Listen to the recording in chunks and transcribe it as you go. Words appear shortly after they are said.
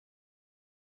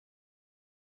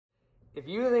If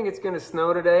you think it's going to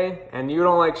snow today and you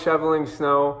don't like shoveling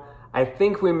snow, I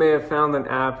think we may have found an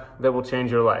app that will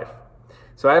change your life.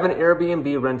 So I have an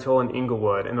Airbnb rental in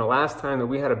Inglewood, and the last time that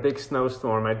we had a big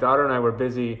snowstorm, my daughter and I were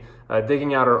busy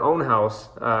digging out our own house,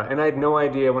 and I had no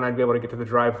idea when I'd be able to get to the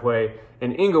driveway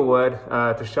in Inglewood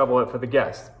to shovel it for the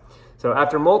guests. So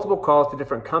after multiple calls to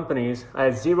different companies, I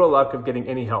had zero luck of getting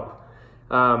any help.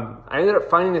 I ended up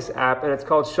finding this app, and it's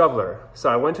called Shovler. So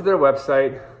I went to their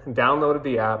website, downloaded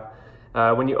the app.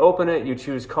 When you open it, you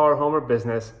choose car, home, or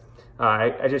business.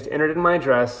 I just entered in my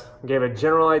address, gave a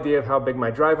general idea of how big my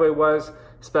driveway was,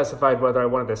 specified whether I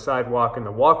wanted the sidewalk and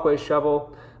the walkway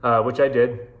shovel, which I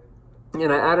did.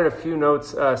 And I added a few notes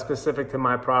specific to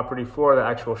my property for the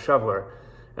actual shoveler,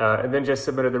 and then just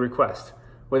submitted the request.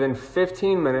 Within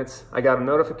 15 minutes, I got a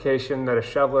notification that a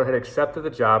shoveler had accepted the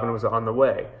job and was on the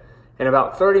way. And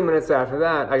about 30 minutes after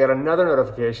that, I got another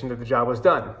notification that the job was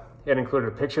done. It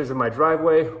included pictures of my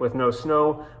driveway with no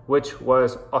snow, which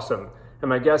was awesome. And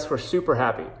my guests were super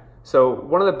happy. So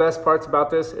one of the best parts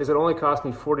about this is it only cost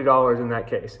me $40 in that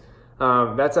case.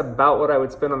 That's about what I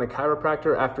would spend on the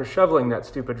chiropractor after shoveling that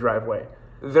stupid driveway.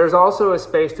 There's also a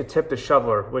space to tip the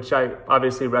shoveler, which I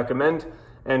obviously recommend.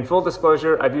 And full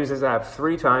disclosure, I've used this app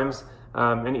 3 times,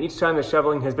 and each time the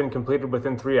shoveling has been completed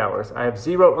within 3 hours. I have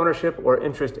zero ownership or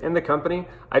interest in the company.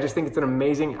 I just think it's an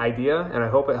amazing idea, and I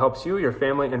hope it helps you, your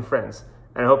family, and friends.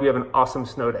 And I hope you have an awesome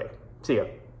snow day. See ya.